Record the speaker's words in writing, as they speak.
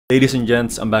Ladies and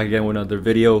gents, I'm back again with another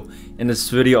video. In this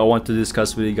video, I want to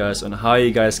discuss with you guys on how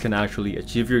you guys can actually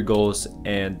achieve your goals,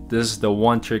 and this is the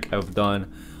one trick I've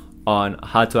done on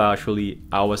how to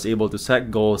I was able to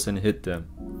set goals and hit them.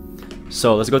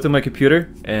 So let's go to my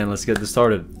computer and let's get this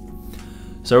started.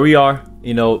 So here we are.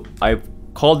 I've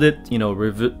called it,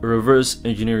 reverse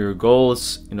engineer your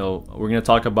goals. We're gonna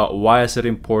talk about why is it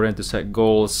important to set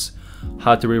goals,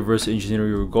 how to reverse engineer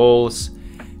your goals.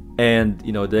 And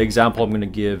the example I'm going to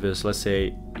give is, let's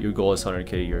say your goal is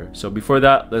 100k a year. So before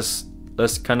that,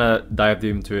 let's kind of dive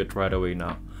into it right away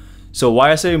now. So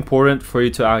why is it important for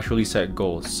you to actually set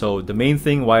goals? So the main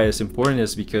thing why it's important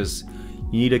is because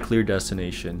you need a clear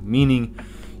destination, meaning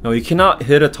you cannot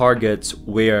hit a target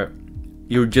where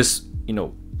you're just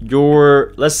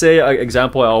let's say an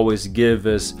example I always give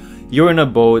is you're in a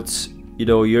boat,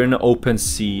 you're in an open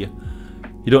sea,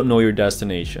 you don't know your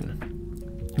destination.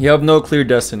 You have no clear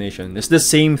destination. It's the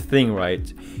same thing,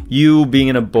 right? You being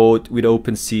in a boat with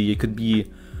open sea, you could be,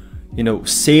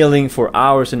 sailing for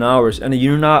hours and hours, and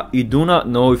you do not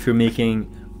know if you're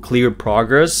making clear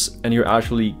progress and you're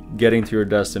actually getting to your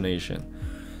destination.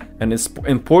 And it's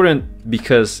important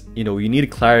because you need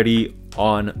clarity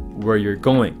on where you're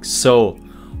going. So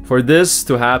for this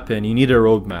to happen, you need a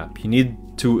roadmap. You need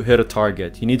to hit a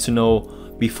target. You need to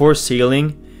know before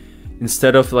sailing.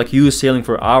 Instead of like you sailing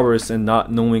for hours and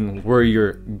not knowing where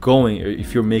you're going or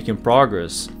if you're making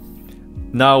progress,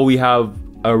 now we have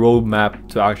a roadmap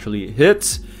to actually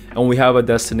hit, and we have a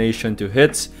destination to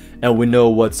hit, and we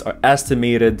know what's our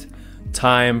estimated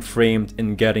time frame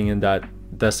in getting in that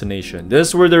destination. This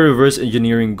is where the reverse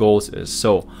engineering goals is.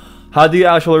 So how do you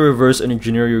actually reverse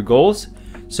engineer your goals?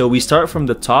 So we start from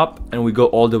the top and we go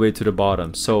all the way to the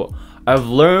bottom. So I've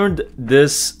learned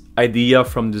this idea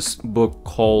from this book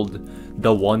called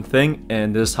The One Thing,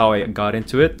 and this is how I got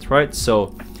into it, right?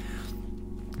 So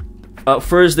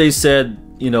first they said,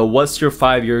 what's your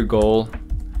 5-year goal?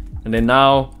 And then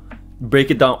now break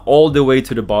it down all the way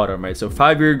to the bottom, right? So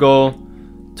 5-year goal,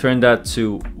 turn that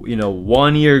to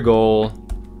 1-year goal,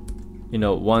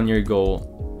 1-year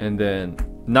goal, and then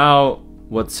now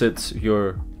what's it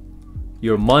your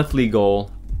monthly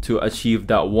goal to achieve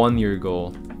that 1-year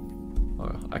goal.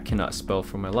 I cannot spell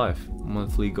for my life.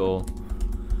 Monthly goal.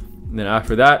 And then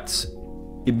after that,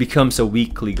 it becomes a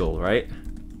weekly goal, right?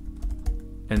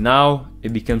 And now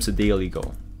it becomes a daily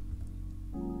goal.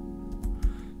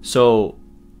 So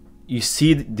do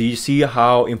you see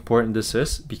how important this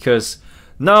is? Because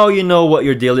now you know what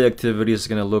your daily activity is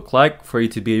going to look like for you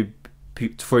to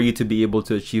be able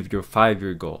to achieve your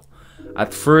 5-year goal.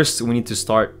 At first, we need to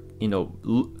start,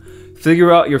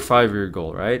 figure out your 5-year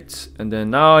goal, right? And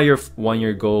then now your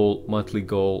 1-year goal, monthly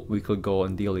goal, weekly goal,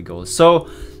 and daily goal. So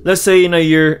let's say in a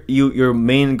year, your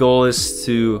main goal is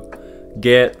to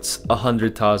get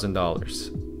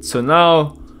 $100,000. So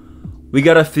now we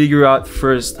gotta figure out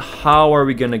first, how are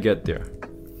we gonna get there?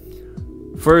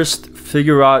 First,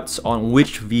 figure out on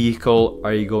which vehicle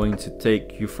are you going to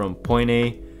take you from point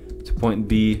A to point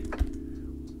B.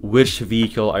 Which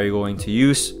vehicle are you going to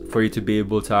use for you to be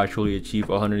able to actually achieve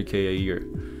 100k a year?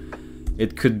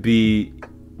 It could be,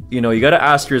 you gotta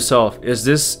ask yourself, is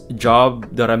this job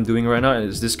that I'm doing right now,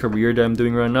 is this career that I'm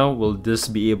doing right now, will this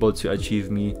be able to achieve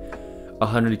me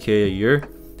 100k a year?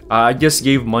 I just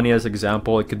gave money as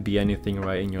example. It could be anything,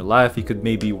 right, in your life. You could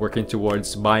maybe working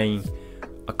towards buying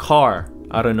a car,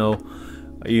 I don't know,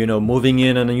 moving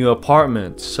in a new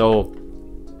apartment. So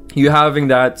you having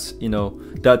that,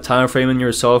 that time frame in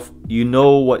yourself,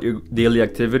 what your daily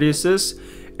activities is,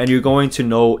 and you're going to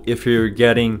know if you're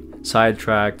getting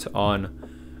sidetracked on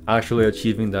actually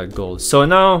achieving that goal. So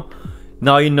now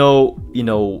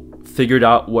figured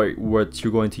out what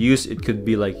you're going to use. It could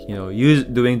be like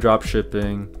doing drop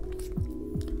shipping.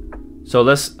 So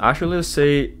let's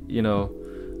say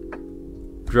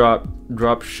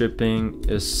drop shipping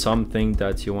is something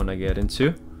that you want to get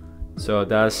into. So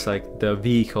that's like the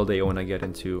vehicle that you want to get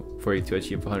into for you to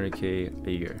achieve 100k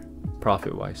a year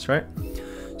profit wise, right?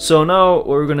 So now what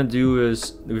we're gonna do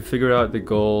is we figure out the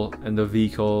goal and the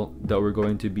vehicle that we're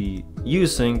going to be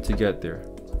using to get there.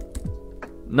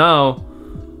 Now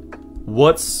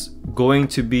what's going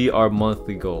to be our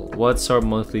monthly goal? What's our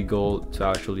monthly goal to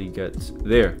actually get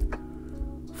there?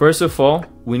 First of all,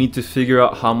 we need to figure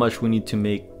out how much we need to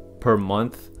make per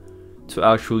month to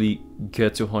actually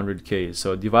get to 100k.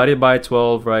 So divided by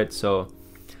 12, right? So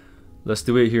let's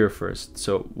do it here first.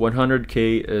 So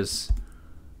 100k is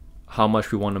how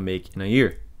much we want to make in a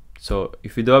year. So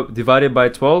if we divide it by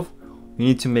 12, we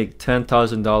need to make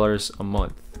 $10,000 a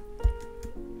month.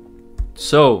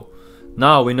 So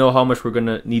now we know how much we're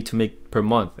gonna need to make per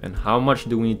month, and how much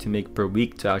do we need to make per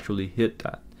week to actually hit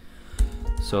that.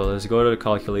 So let's go to the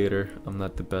calculator. I'm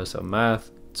not the best at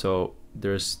math. So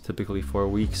there's typically 4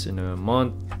 weeks in a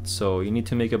month. So you need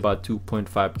to make about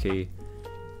 2.5K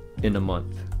in a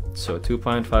month. So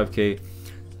 2.5K.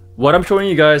 What I'm showing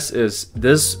you guys is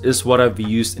this is what I've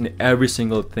used in every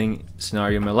single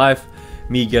scenario in my life.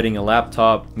 Me getting a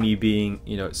laptop, me being,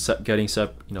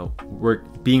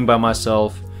 being by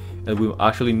myself,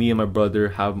 and me and my brother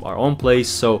have our own place.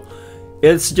 So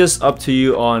it's just up to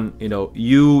you on,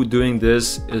 you doing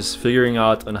this is figuring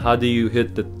out on how do you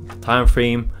hit the time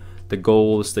frame, the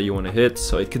goals that you want to hit.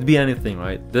 So it could be anything,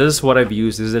 right? This is what I've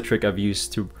used. This is a trick I've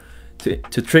used to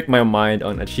trick my mind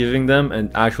on achieving them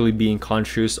and actually being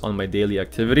conscious on my daily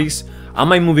activities.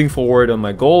 Am I moving forward on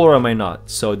my goal or am I not?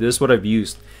 So this is what I've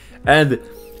used. And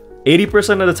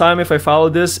 80% of the time, if I follow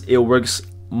this, it works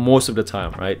most of the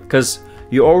time, right? Because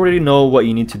you already know what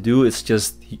you need to do. It's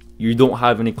just you don't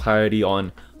have any clarity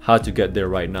on how to get there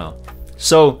right now.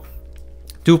 So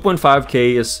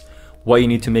 2.5K is what you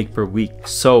need to make per week.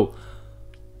 So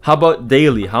how about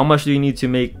daily? How much do you need to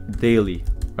make daily,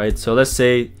 right? So let's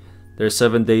say there's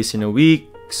 7 days in a week,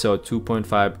 so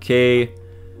 2.5K,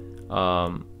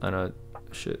 and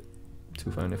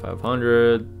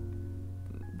 2,500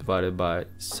 divided by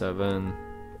 7.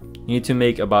 You need to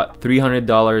make about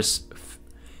 $300,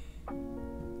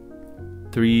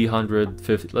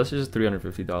 let's just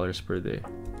 $350 per day.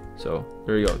 So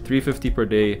there you go, $350 per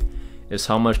day is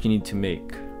how much you need to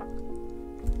make.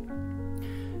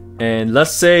 And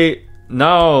let's say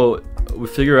now we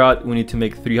figure out we need to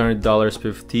make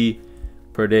 $300.50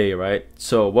 per day, right?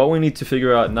 So what we need to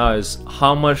figure out now is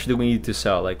how much do we need to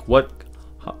sell? Let's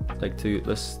do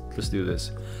this.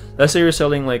 Let's say you're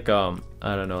selling like I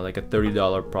don't know, like a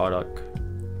 $30 product.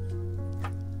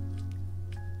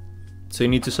 So you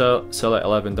need to sell at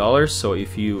 $11. So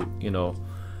if you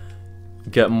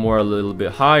get more a little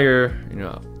bit higher,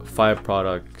 5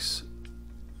 products,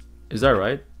 is that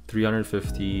right?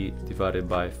 350 divided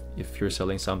by, if you're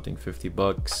selling something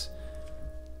 $50.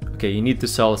 Okay, you need to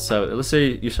sell 7. Let's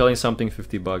say you're selling something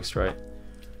 $50, right?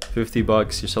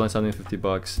 $50, you're selling something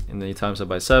 $50, and then you times it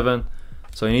by 7.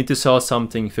 So you need to sell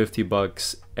something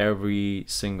 $50 every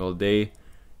single day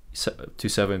to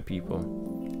 7 people.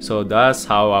 So that's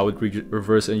how I would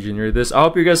reverse engineer this. I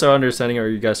hope you guys are understanding or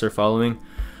you guys are following.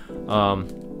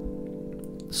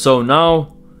 So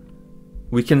now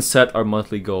we can set our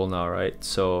monthly goal now, right?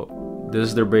 So this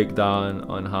is the breakdown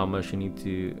on how much you need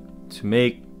to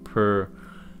make per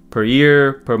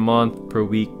year, per month, per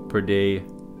week, per day,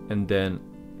 and then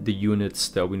the units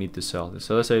that we need to sell.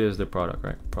 So let's say this is the product,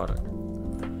 right? Product.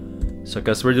 So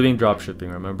because we're doing drop shipping,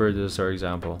 remember this is our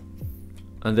example.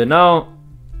 And then now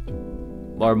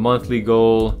our monthly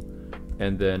goal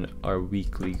and then our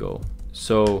weekly goal.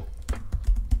 So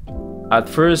at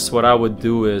first what I would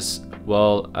do is,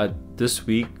 well, at this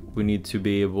week we need to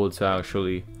be able to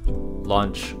actually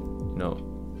launch,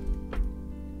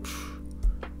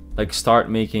 like start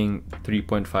making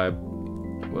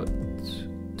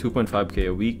 2.5K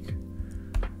a week.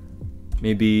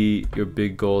 Maybe your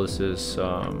big goal is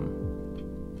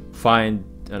find,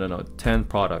 I don't know, 10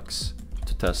 products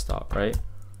to test out, right?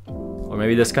 Or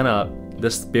maybe that's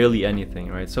barely anything,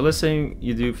 right? So let's say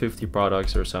you do 50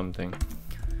 products or something.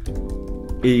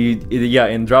 Yeah,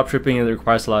 in dropshipping it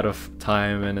requires a lot of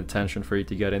time and attention for you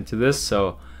to get into this,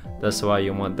 so that's why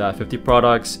you want that 50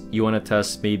 products. You want to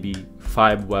test maybe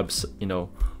 5 webs, you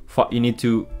need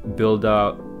to build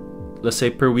out, let's say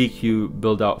per week you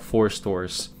build out 4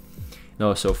 stores.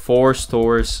 So 4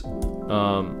 stores,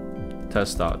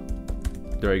 test out.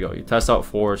 There you go, you test out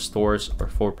 4 stores or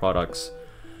 4 products.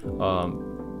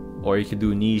 Or you could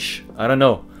do niche, I don't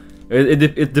know,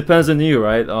 it depends on you,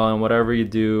 right? On whatever you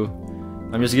do.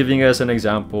 I'm just giving you guys an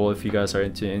example if you guys are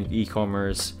into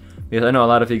e-commerce, because I know a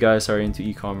lot of you guys are into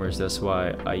e-commerce. That's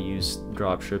why I use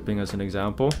drop shipping as an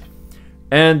example.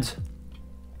 And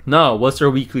now what's our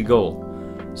weekly goal?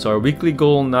 So our weekly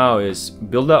goal now is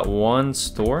build out 1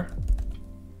 store.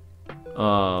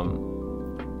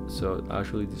 So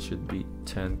actually this should be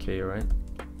 10K, right?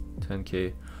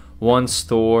 10K, 1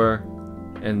 store,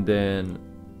 and then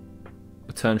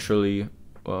potentially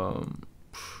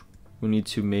we need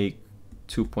to make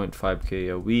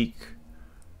 2.5K a week,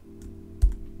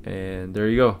 and there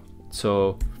you go.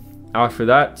 So after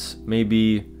that,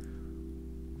 maybe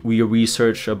we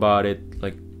research about it,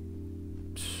 like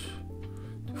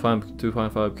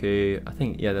 2.5K, I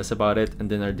think, yeah, that's about it. And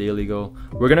then our daily goal,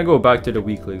 we're gonna go back to the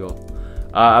weekly goal.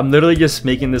 I'm literally just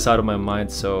making this out of my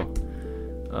mind. So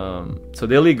so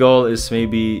daily goal is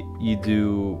maybe you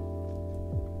do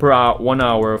per hour, 1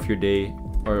 hour of your day,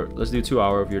 or let's do 2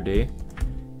 hours of your day,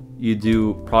 you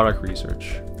do product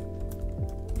research.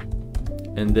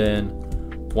 and then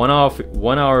 1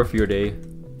 hour of your day.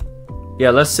 Yeah,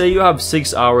 let's say you have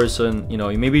 6 hours, and you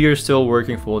know, maybe you're still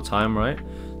working full-time, right?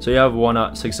 So you have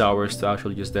 6 hours to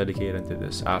actually just dedicate into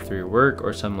this after your work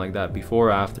or something like that, before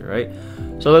or after, right?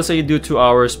 So let's say you do 2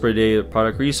 hours per day of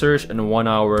product research and 1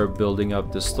 hour building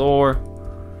up the store,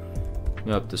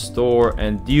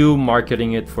 and you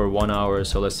marketing it for 1 hour.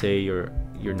 So let's say your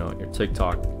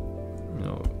TikTok,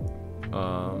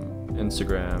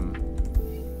 Instagram,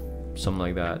 something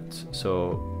like that.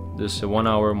 So this is a 1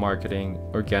 hour marketing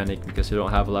organic, because you don't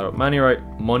have a lot of money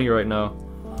right now.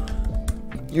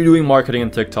 You're doing marketing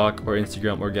on TikTok or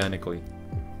Instagram organically.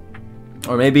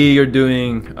 Or maybe you're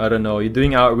doing, I don't know, you're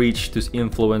doing outreach to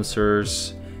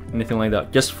influencers, anything like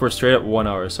that, just for straight up 1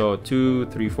 hour. So 2,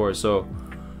 3, 4. So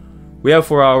we have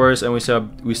 4 hours, and we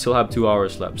still have 2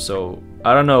 hours left. So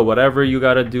I don't know, whatever you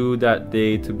gotta do that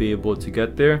day to be able to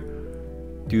get there,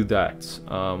 do that.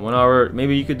 1 hour,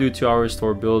 maybe you could do 2 hours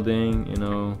store building,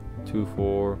 2,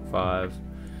 4, 5.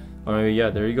 Or maybe, yeah,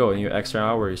 there you go. And you extra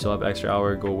hour, you still have extra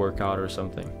hour, go work out or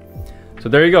something. So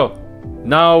there you go.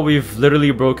 Now we've literally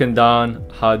broken down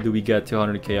how do we get to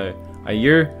 100K a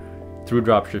year through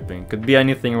dropshipping. Could be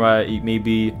anything, right?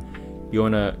 Maybe you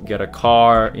wanna get a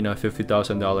car,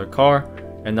 $50,000 car,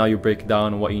 and now you break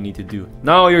down what you need to do.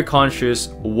 Now you're conscious,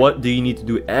 what do you need to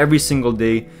do every single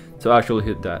day to actually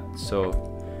hit that? So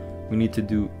we need to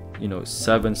do,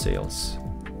 7 sales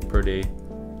per day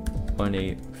on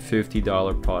a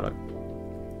 $50 product.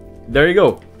 There you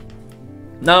go.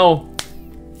 Now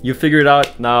you figure it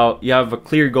out. Now you have a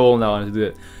clear goal now to do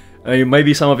it.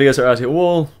 Maybe some of you guys are asking,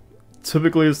 well,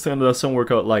 typically it doesn't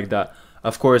work out like that.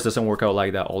 Of course, it doesn't work out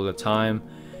like that all the time.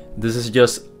 This is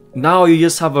just, now you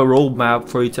just have a roadmap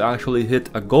for you to actually hit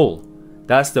a goal.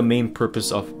 That's the main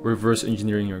purpose of reverse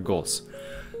engineering your goals.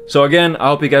 So again, I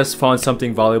hope you guys found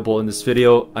something valuable in this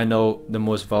video. I know the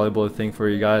most valuable thing for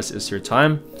you guys is your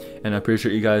time, and I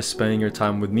appreciate you guys spending your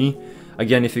time with me.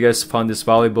 Again, if you guys found this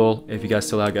valuable, if you guys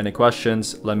still have any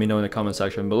questions, let me know in the comment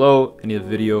section below. Any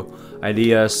video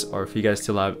ideas, or if you guys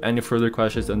still have any further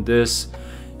questions on this,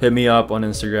 hit me up on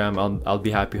Instagram. I'll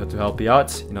be happy to help you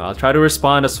out. I'll try to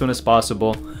respond as soon as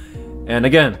possible. And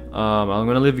again, I'm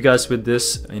gonna leave you guys with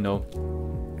this.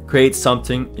 Create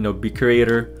something. Be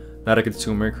creator, not a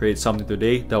consumer. Create something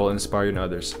today that will inspire you and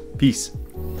others. Peace.